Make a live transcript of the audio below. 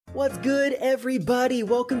What's good, everybody?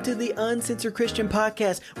 Welcome to the Uncensored Christian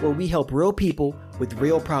Podcast, where we help real people with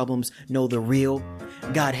real problems know the real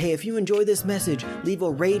God. Hey, if you enjoy this message, leave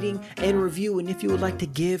a rating and review. And if you would like to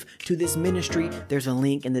give to this ministry, there's a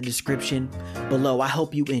link in the description below. I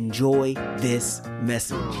hope you enjoy this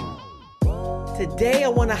message. Today, I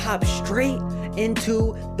want to hop straight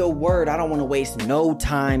into the word. I don't want to waste no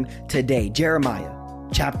time today. Jeremiah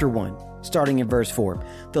chapter 1, starting in verse 4.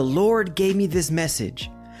 The Lord gave me this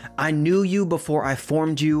message. I knew you before I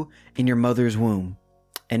formed you in your mother's womb.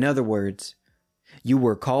 In other words, you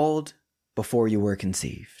were called before you were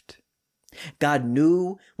conceived. God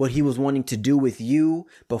knew what he was wanting to do with you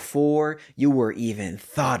before you were even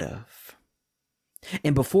thought of.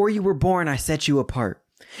 And before you were born, I set you apart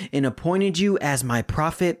and appointed you as my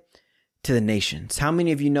prophet to the nations. How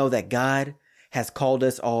many of you know that God has called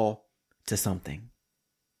us all to something?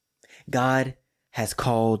 God has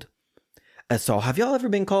called us all. Have y'all ever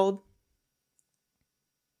been called?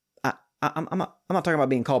 I'm not talking about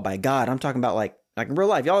being called by God. I'm talking about like in real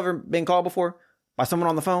life. Y'all ever been called before by someone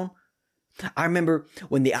on the phone? I remember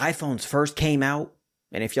when the iPhones first came out,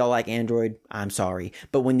 and if y'all like Android, I'm sorry.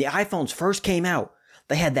 But when the iPhones first came out,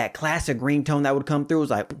 they had that classic ringtone that would come through. It was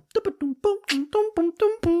like,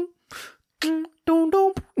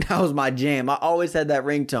 that was my jam. I always had that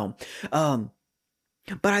ringtone.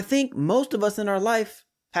 But I think most of us in our life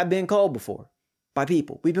have been called before by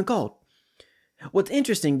people. We've been called. What's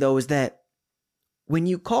interesting, though, is that when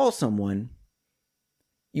you call someone,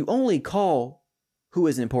 you only call who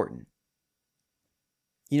is important.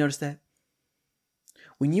 You notice that?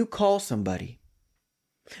 When you call somebody,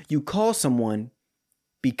 you call someone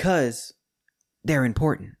because they're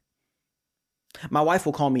important. My wife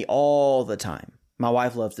will call me all the time. My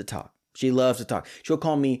wife loves to talk. She loves to talk. She'll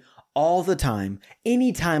call me all the time,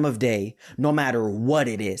 any time of day, no matter what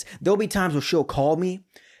it is. There'll be times where she'll call me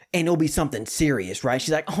and it'll be something serious, right?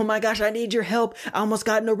 She's like, oh my gosh, I need your help. I almost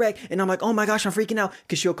got in a wreck. And I'm like, oh my gosh, I'm freaking out,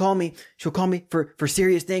 because she'll call me for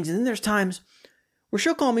serious things. And then there's times where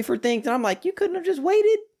she'll call me for things and I'm like, you couldn't have just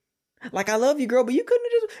waited. Like, I love you, girl, but you couldn't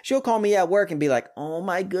have just. She'll call me at work and be like, oh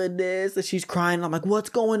my goodness. And she's crying. I'm like, what's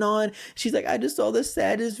going on? She's like, I just saw the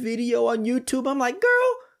saddest video on YouTube. I'm like,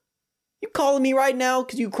 girl, you calling me right now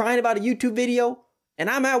because you crying about a YouTube video and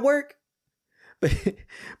I'm at work?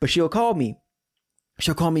 But she'll call me.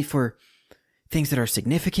 She'll call me for things that are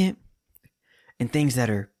significant and things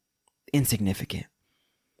that are insignificant.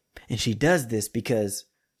 And she does this because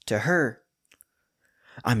to her,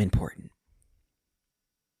 I'm important.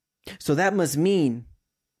 So that must mean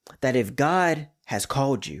that if God has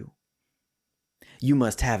called you, you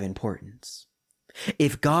must have importance.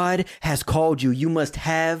 If God has called you, you must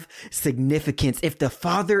have significance. If the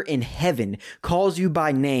Father in heaven calls you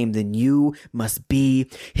by name, then you must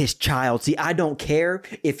be his child. See, I don't care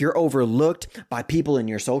if you're overlooked by people in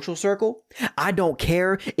your social circle. I don't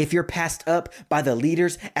care if you're passed up by the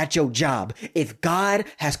leaders at your job. If God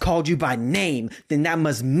has called you by name, then that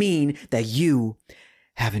must mean that you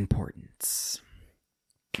have importance.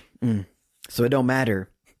 So it don't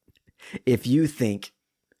matter if you think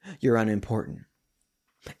you're unimportant.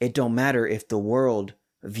 It don't matter if the world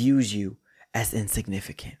views you as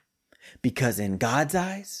insignificant, because in God's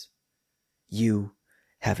eyes, you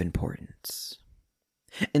have importance.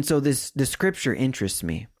 And so this scripture interests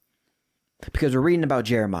me because we're reading about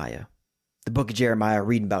Jeremiah, the book of Jeremiah,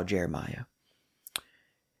 reading about Jeremiah.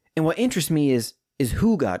 And what interests me is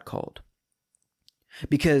who God called.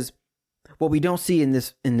 Because what we don't see in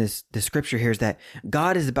this scripture here is that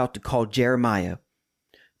God is about to call Jeremiah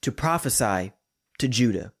to prophesy to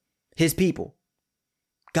Judah, his people.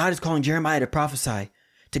 God is calling Jeremiah to prophesy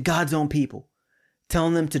to God's own people,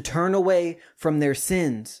 telling them to turn away from their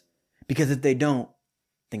sins, because if they don't,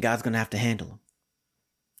 then God's going to have to handle them.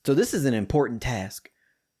 So this is an important task.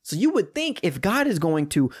 So you would think if God is going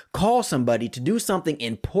to call somebody to do something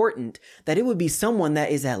important, that it would be someone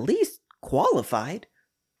that is at least qualified.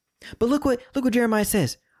 But look what Jeremiah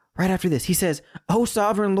says right after this. He says, "O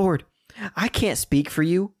sovereign Lord, I can't speak for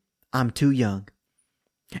you. I'm too young."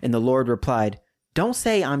 And the Lord replied, "Don't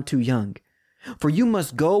say I'm too young, for you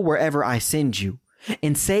must go wherever I send you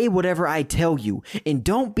and say whatever I tell you. And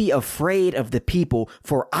don't be afraid of the people,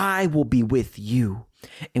 for I will be with you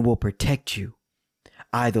and will protect you.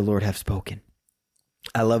 I, the Lord, have spoken."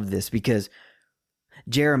 I love this because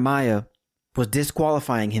Jeremiah was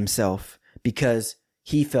disqualifying himself because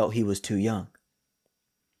he felt he was too young.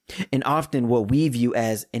 And often what we view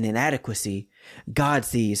as an inadequacy, God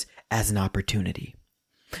sees as an opportunity.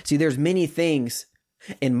 See, there's many things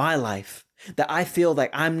in my life that I feel like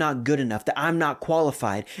I'm not good enough, that I'm not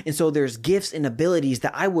qualified. And so there's gifts and abilities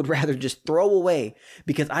that I would rather just throw away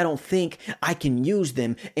because I don't think I can use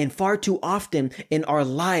them. And far too often in our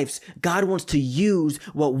lives, God wants to use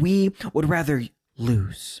what we would rather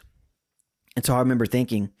lose. And so I remember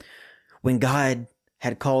thinking, when God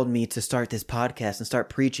had called me to start this podcast and start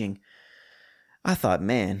preaching, I thought,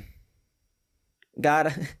 man,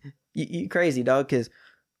 God, you crazy, dog, because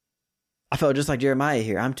I felt just like Jeremiah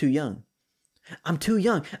here. I'm too young. I'm too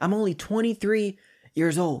young. I'm only 23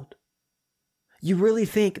 years old. You really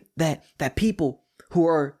think that people who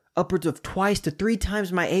are upwards of twice to 3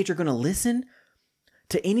 times my age are going to listen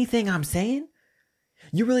to anything I'm saying?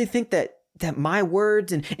 You really think that my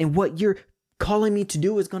words and what you're calling me to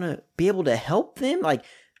do is going to be able to help them? Like,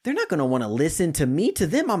 they're not going to want to listen to me. To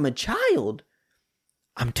them, I'm a child.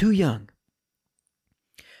 I'm too young.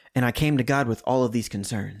 And I came to God with all of these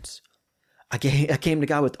concerns. I came to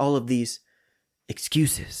God with all of these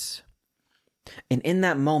excuses. And in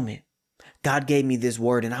that moment, God gave me this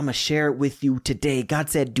word, and I'm going to share it with you today. God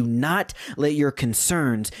said, do not let your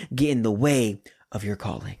concerns get in the way of your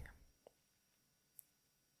calling.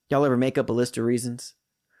 Y'all ever make up a list of reasons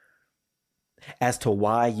as to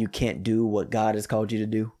why you can't do what God has called you to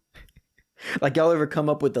do? Like, y'all ever come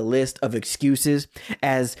up with a list of excuses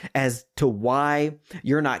as to why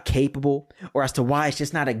you're not capable, or as to why it's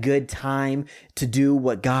just not a good time to do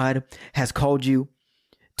what God has called you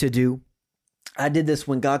to do? I did this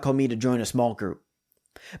when God called me to join a small group,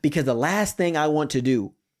 because the last thing I want to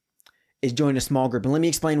do is join a small group. And let me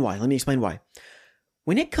explain why.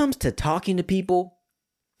 When it comes to talking to people,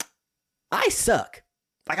 I suck.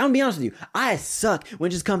 Like, I'm gonna be honest with you. I suck when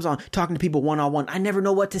it just comes on talking to people one-on-one. I never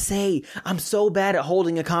know what to say. I'm so bad at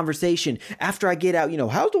holding a conversation. After I get out,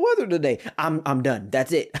 how's the weather today? I'm done.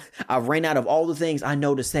 That's it. I've ran out of all the things I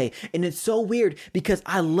know to say. And it's so weird because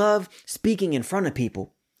I love speaking in front of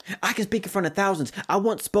people. I can speak in front of thousands. I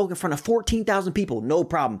once spoke in front of 14,000 people. No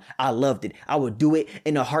problem. I loved it. I would do it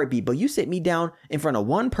in a heartbeat. But you sit me down in front of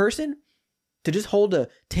one person to just hold a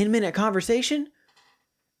 10-minute conversation,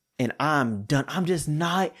 and I'm done. I'm just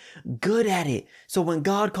not good at it. So when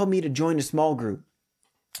God called me to join a small group,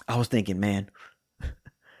 I was thinking, man,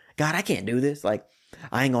 God, I can't do this. Like,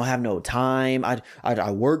 I ain't gonna have no time.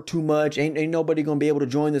 I work too much. Ain't nobody gonna be able to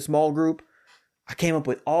join the small group. I came up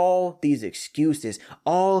with all these excuses,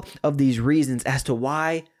 all of these reasons as to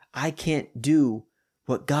why I can't do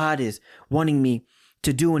what God is wanting me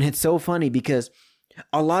to do. And it's so funny because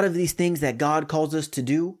a lot of these things that God calls us to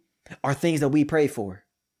do are things that we pray for.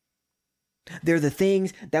 They're the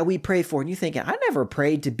things that we pray for. And you're thinking, I never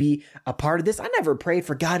prayed to be a part of this. I never prayed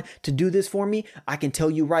for God to do this for me. I can tell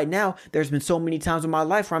you right now, there's been so many times in my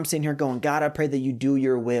life where I'm sitting here going, God, I pray that you do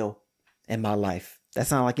your will in my life. That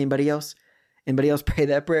sound like anybody else? Anybody else pray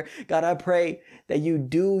that prayer? God, I pray that you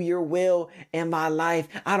do your will in my life.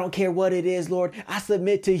 I don't care what it is, Lord. I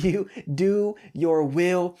submit to you. Do your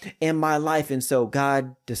will in my life. And so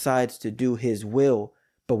God decides to do his will.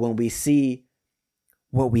 But when we see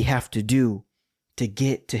what we have to do to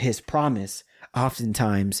get to his promise,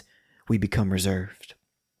 oftentimes we become reserved.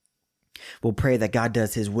 We'll pray that God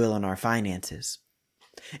does his will in our finances.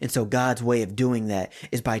 And so God's way of doing that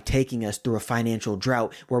is by taking us through a financial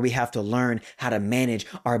drought where we have to learn how to manage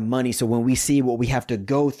our money. So when we see what we have to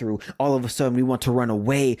go through, all of a sudden we want to run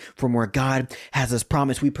away from where God has us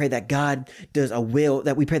promised. We pray that God does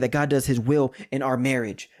his will in our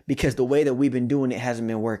marriage, because the way that we've been doing it hasn't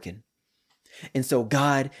been working. And so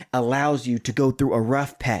God allows you to go through a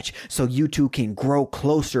rough patch so you two can grow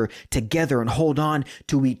closer together and hold on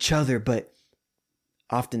to each other. But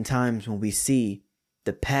oftentimes when we see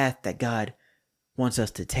the path that God wants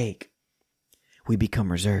us to take, we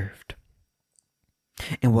become reserved.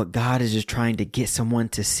 And what God is just trying to get someone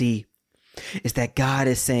to see is that God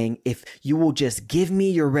is saying, if you will just give me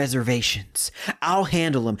your reservations, I'll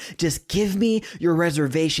handle them. Just give me your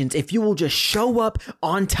reservations. If you will just show up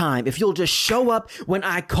on time, if you'll just show up when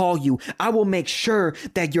I call you, I will make sure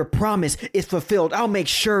that your promise is fulfilled. I'll make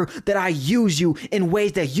sure that I use you in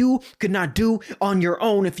ways that you could not do on your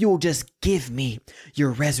own. If you will just give me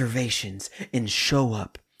your reservations and show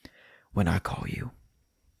up when I call you.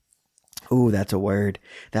 Ooh, that's a word.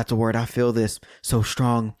 That's a word. I feel this so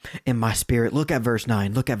strong in my spirit. Look at verse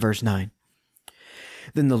 9.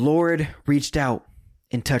 Then the Lord reached out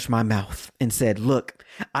and touched my mouth and said, look,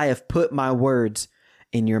 I have put my words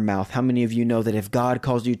in your mouth. How many of you know that if God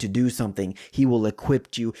calls you to do something, he will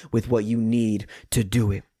equip you with what you need to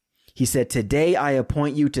do it? He said, today I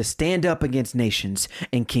appoint you to stand up against nations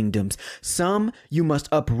and kingdoms. Some you must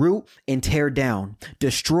uproot and tear down,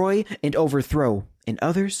 destroy and overthrow, and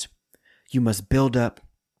others you must build up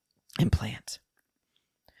and plant.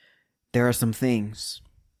 There are some things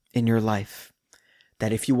in your life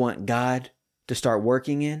that if you want God to start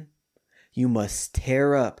working you must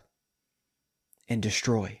tear up and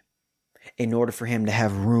destroy in order for him to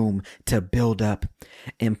have room to build up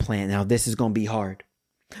and plant. Now, this is going to be hard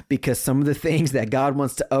because some of the things that God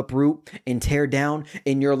wants to uproot and tear down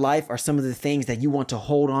in your life are some of the things that you want to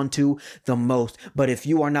hold on to the most. But if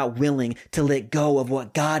you are not willing to let go of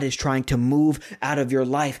what God is trying to move out of your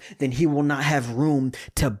life, then he will not have room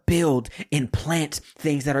to build and plant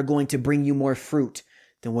things that are going to bring you more fruit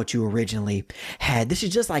than what you originally had. This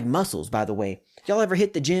is just like muscles, by the way. Y'all ever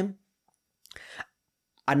hit the gym?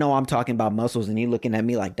 I know I'm talking about muscles and you're looking at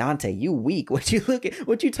me like, Dante, you weak. What you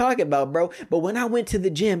talking about, bro? But when I went to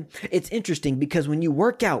the gym, it's interesting because when you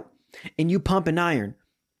work out and you pump and iron,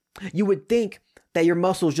 you would think that your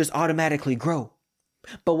muscles just automatically grow.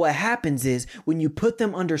 But what happens is when you put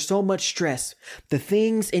them under so much stress, the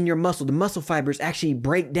things in your muscle, the muscle fibers actually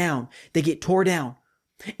break down. They get tore down.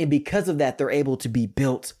 And because of that, they're able to be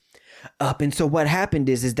built up. And so what happened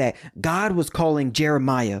is that God was calling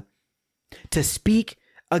Jeremiah to speak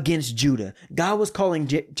against Judah. God was calling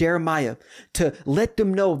Jeremiah to let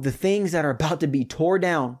them know the things that are about to be tore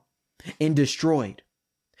down and destroyed.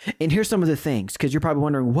 And here's some of the things, because you're probably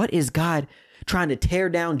wondering, what is God trying to tear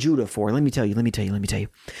down Judah for? Let me tell you.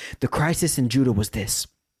 The crisis in Judah was this.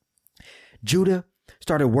 Judah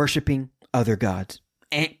started worshiping other gods.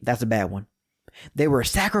 That's a bad one. They were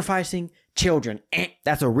sacrificing children.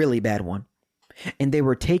 That's a really bad one. And they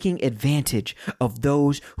were taking advantage of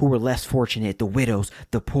those who were less fortunate, the widows,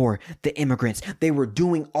 the poor, the immigrants. They were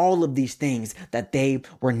doing all of these things that they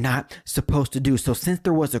were not supposed to do. So since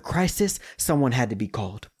there was a crisis, someone had to be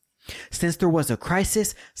called. Since there was a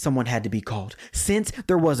crisis, someone had to be called. Since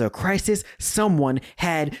there was a crisis, someone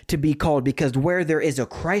had to be called, because where there is a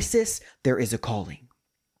crisis, there is a calling.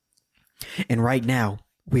 And right now,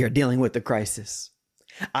 we are dealing with the crisis.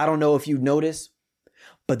 I don't know if you noticed,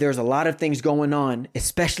 but there's a lot of things going on,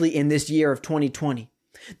 especially in this year of 2020,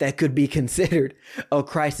 that could be considered a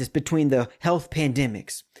crisis, between the health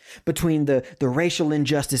pandemics, between the racial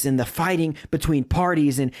injustice and the fighting between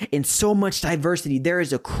parties and so much diversity. There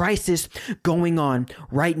is a crisis going on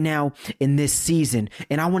right now in this season.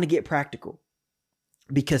 And I want to get practical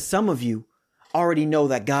because some of you already know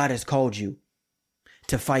that God has called you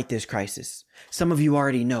to fight this crisis. Some of you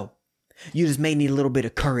already know. You just may need a little bit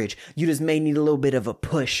of courage. You just may need a little bit of a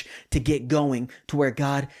push to get going to where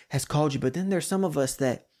God has called you. But then there's some of us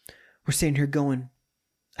that we're sitting here going,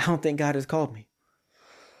 I don't think God has called me.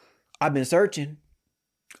 I've been searching,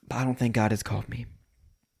 but I don't think God has called me.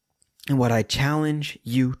 And what I challenge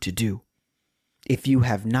you to do, if you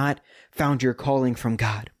have not found your calling from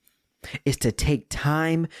God, is to take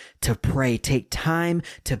time to pray, take time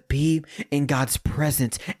to be in God's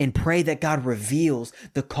presence and pray that God reveals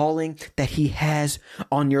the calling that he has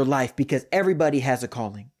on your life, because everybody has a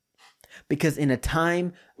calling. Because in a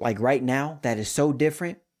time like right now that is so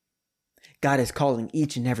different, God is calling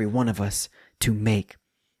each and every one of us to make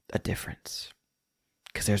a difference,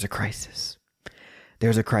 because there's a crisis.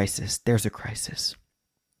 There's a crisis. There's a crisis.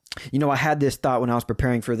 You know, I had this thought when I was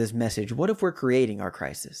preparing for this message. What if we're creating our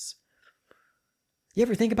crisis? You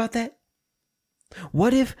ever think about that?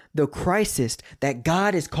 What if the crisis that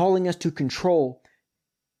God is calling us to control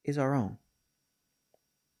is our own?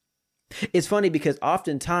 It's funny because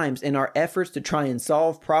oftentimes in our efforts to try and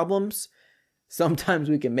solve problems, sometimes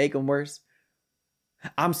we can make them worse.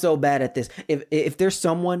 I'm so bad at this. If there's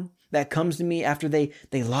someone that comes to me after they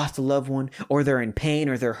lost a loved one, or they're in pain,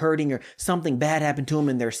 or they're hurting, or something bad happened to them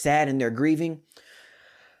and they're sad and they're grieving,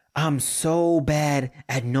 I'm so bad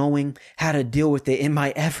at knowing how to deal with it. In my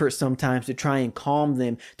efforts sometimes to try and calm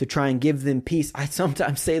them, to try and give them peace, I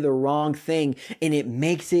sometimes say the wrong thing and it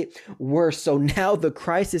makes it worse. So now the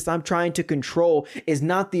crisis I'm trying to control is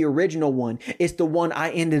not the original one. It's the one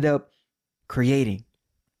I ended up creating.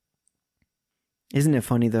 Isn't it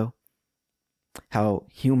funny though, how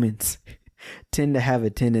humans tend to have a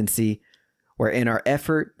tendency where in our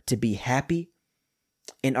effort to be happy,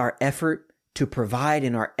 in our effort to provide,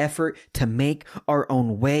 in our effort to make our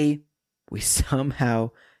own way, we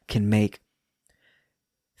somehow can make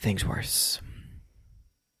things worse.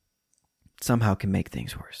 Somehow can make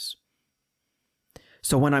things worse.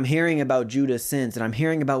 So when I'm hearing about Judah's sins and I'm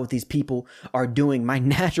hearing about what these people are doing, my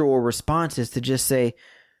natural response is to just say,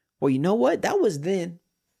 well, you know what? That was then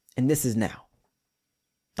and this is now.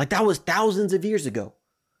 Like that was thousands of years ago.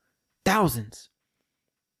 Thousands.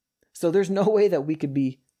 So there's no way that we could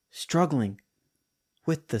be struggling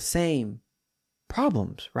with the same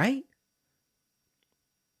problems, right?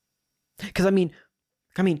 Because I mean,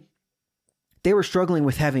 They were struggling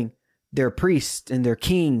with having their priests and their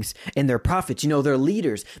kings and their prophets, their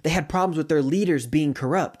leaders. They had problems with their leaders being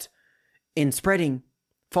corrupt and spreading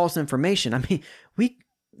false information. I mean,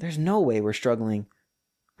 there's no way we're struggling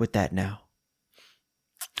with that now.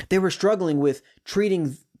 They were struggling with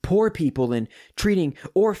treating poor people and treating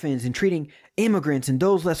orphans and treating immigrants and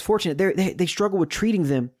those less fortunate. They struggle with treating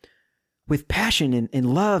them with passion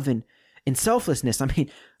and love and selflessness. I mean,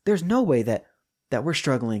 there's no way that we're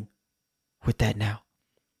struggling with that now.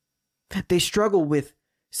 They struggle with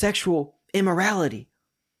sexual immorality.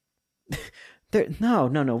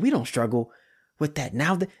 No, we don't struggle with that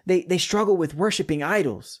now. They struggle with worshiping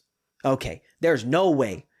idols. Okay, there's no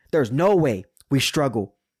way we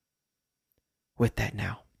struggle with that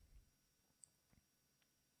now.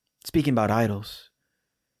 Speaking about idols,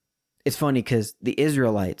 it's funny because the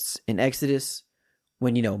Israelites in Exodus,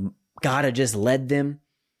 when, God had just led them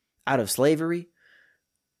out of slavery,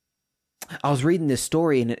 I was reading this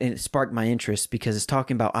story and it sparked my interest because it's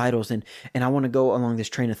talking about idols, and I want to go along this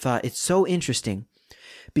train of thought. It's so interesting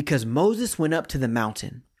because Moses went up to the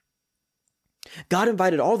mountain. God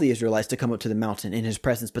invited all the Israelites to come up to the mountain in his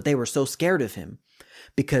presence, but they were so scared of him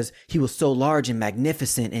because he was so large and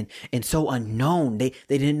magnificent and so unknown. They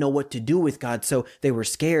didn't know what to do with God, so they were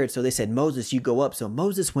scared. So they said, Moses, you go up. So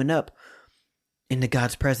Moses went up into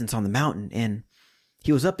God's presence on the mountain, and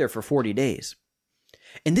he was up there for 40 days.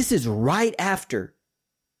 And this is right after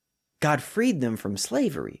God freed them from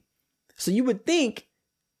slavery. So you would think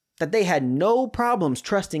that they had no problems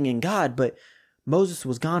trusting in God, but Moses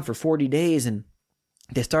was gone for 40 days and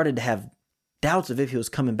they started to have doubts of if he was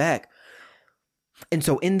coming back. And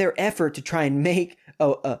so in their effort to try and make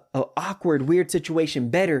a awkward, weird situation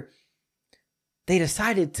better, they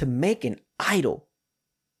decided to make an idol.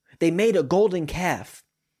 They made a golden calf,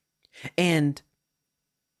 and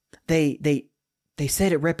they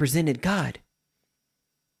said it represented God.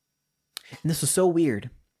 And this was so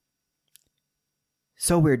weird.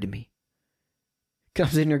 So weird to me. Because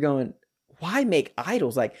I'm sitting there going, why make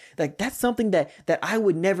idols? Like that's something that I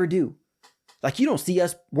would never do. Like, you don't see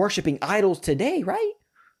us worshiping idols today, right?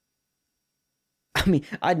 I mean,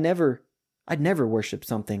 I'd never worship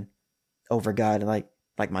something over God like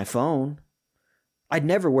my phone. I'd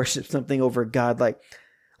never worship something over God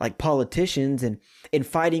like politicians and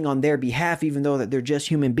fighting on their behalf, even though that they're just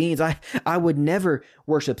human beings. I would never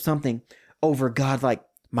worship something over God like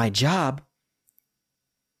my job.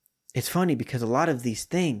 It's funny because a lot of these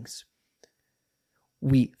things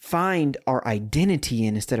we find our identity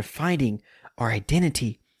in instead of finding our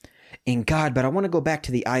identity in God. But I want to go back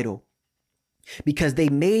to the idol, because they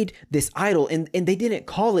made this idol and they didn't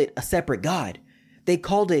call it a separate God. They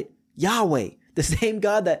called it Yahweh, the same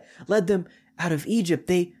God that led them out of Egypt.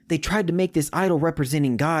 They tried to make this idol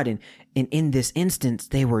representing God, and in this instance,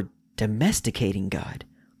 they were domesticating God.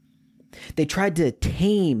 They tried to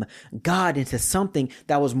tame God into something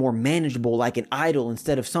that was more manageable, like an idol,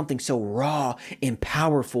 instead of something so raw and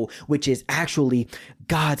powerful, which is actually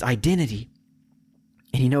God's identity.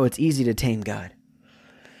 And it's easy to tame God.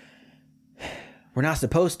 We're not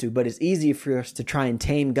supposed to, but it's easy for us to try and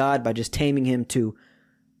tame God by just taming him to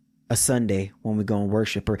a Sunday when we go and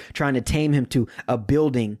worship, or trying to tame him to a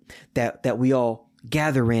building that we all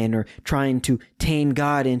gather in, or trying to tame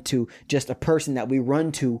God into just a person that we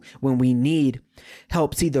run to when we need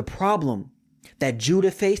help. See, the problem that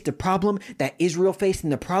Judah faced, the problem that Israel faced,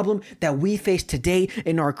 and the problem that we face today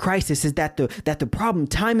in our crisis is that the problem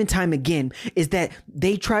time and time again is that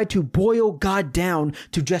they tried to boil God down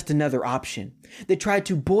to just another option. They tried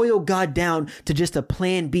to boil God down to just a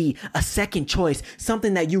plan B, a second choice,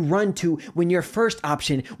 something that you run to when your first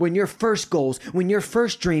option, when your first goals, when your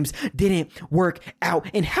first dreams didn't work out.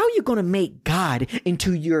 And how are you going to make God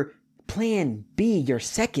into your plan B, your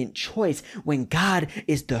second choice, when God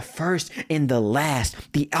is the first and the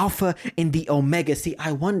last, the Alpha and the Omega? See,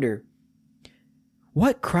 I wonder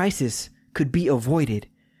what crisis could be avoided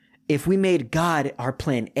if we made God our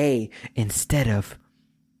plan A instead of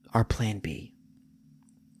our plan B.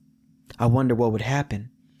 I wonder what would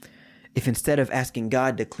happen if instead of asking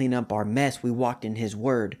God to clean up our mess, we walked in his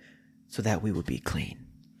word so that we would be clean.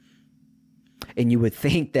 And you would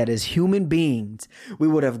think that as human beings, we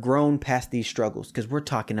would have grown past these struggles, because we're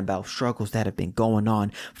talking about struggles that have been going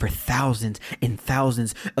on for thousands and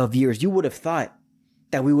thousands of years. You would have thought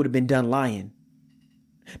that we would have been done lying,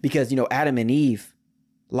 because, Adam and Eve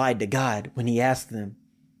lied to God when he asked them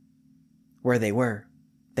where they were.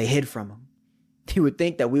 They hid from him. You would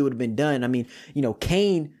think that we would have been done. I mean,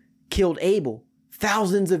 Cain killed Abel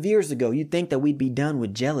thousands of years ago. You'd think that we'd be done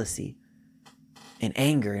with jealousy and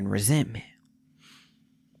anger and resentment.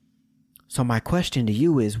 So my question to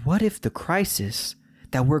you is, what if the crisis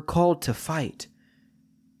that we're called to fight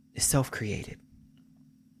is self-created?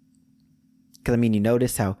 Because you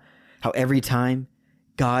notice how every time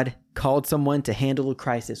God called someone to handle a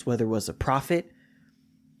crisis, whether it was a prophet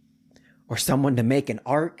or someone to make an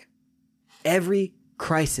ark, every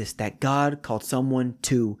crisis that God called someone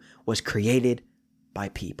to was created by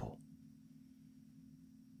people.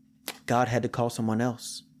 God had to call someone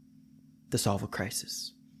else to solve a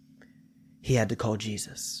crisis. He had to call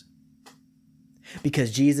Jesus. Because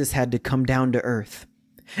Jesus had to come down to earth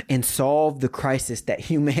and solve the crisis that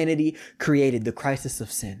humanity created, the crisis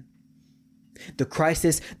of sin. The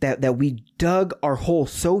crisis that we dug our hole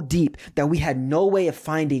so deep that we had no way of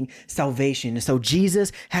finding salvation. And so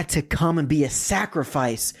Jesus had to come and be a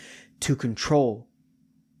sacrifice to control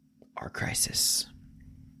our crisis.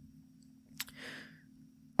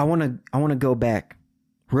 I want to go back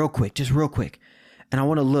real quick, and I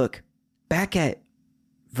want to look back at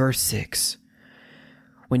verse 6.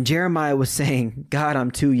 When Jeremiah was saying, God, I'm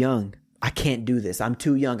too young. I can't do this. I'm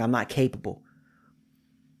too young. I'm not capable.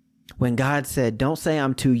 When God said, don't say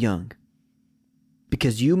I'm too young,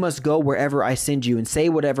 because you must go wherever I send you and say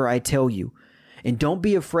whatever I tell you. And don't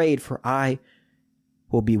be afraid, for I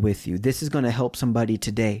will be with you. This is going to help somebody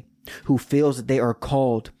today who feels that they are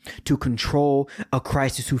called to control a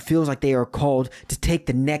crisis, who feels like they are called to take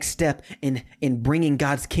the next step in bringing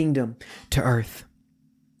God's kingdom to earth.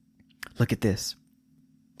 Look at this.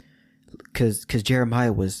 Because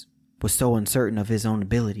Jeremiah was so uncertain of his own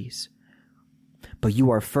abilities. But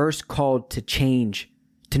you are first called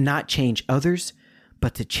to not change others,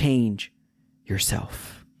 but to change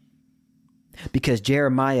yourself. Because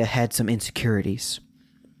Jeremiah had some insecurities.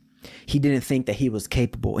 He didn't think that he was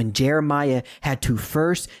capable. And Jeremiah had to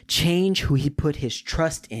first change who he put his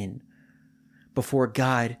trust in before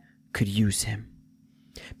God could use him.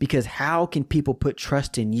 Because how can people put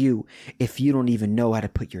trust in you if you don't even know how to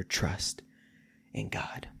put your trust in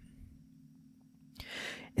God?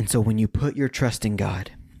 And so when you put your trust in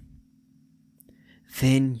God,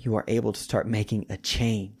 then you are able to start making a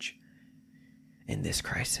change in this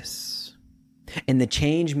crisis. And the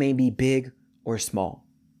change may be big or small.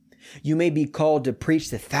 You may be called to preach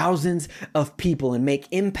to thousands of people and make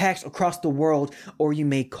impacts across the world, or you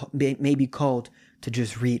may be called to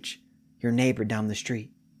just reach your neighbor down the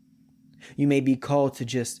street. You may be called to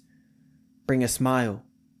just bring a smile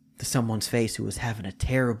to someone's face who is having a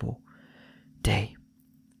terrible day.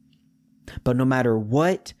 But no matter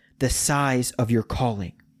what the size of your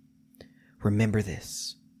calling, remember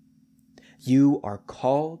this. You are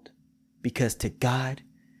called because to God,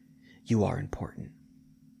 you are important.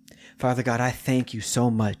 Father God, I thank you so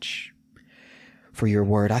much for your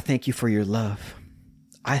word. I thank you for your love.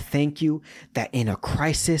 I thank you that in a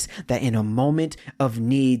crisis, that in a moment of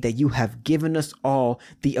need, that you have given us all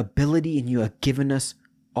the ability and you have given us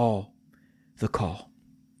all the call.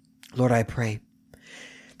 Lord, I pray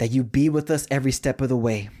that you be with us every step of the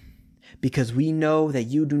way, because we know that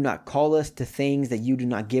you do not call us to things that you do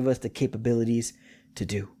not give us the capabilities to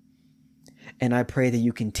do. And I pray that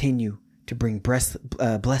you continue to bring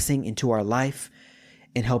blessing into our life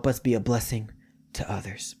and help us be a blessing to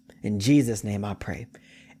others. In Jesus' name I pray.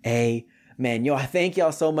 Amen. I thank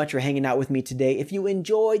y'all so much for hanging out with me today. If you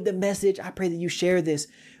enjoyed the message, I pray that you share this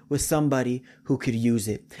with somebody who could use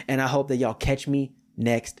it. And I hope that y'all catch me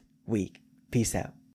next week. Peace out.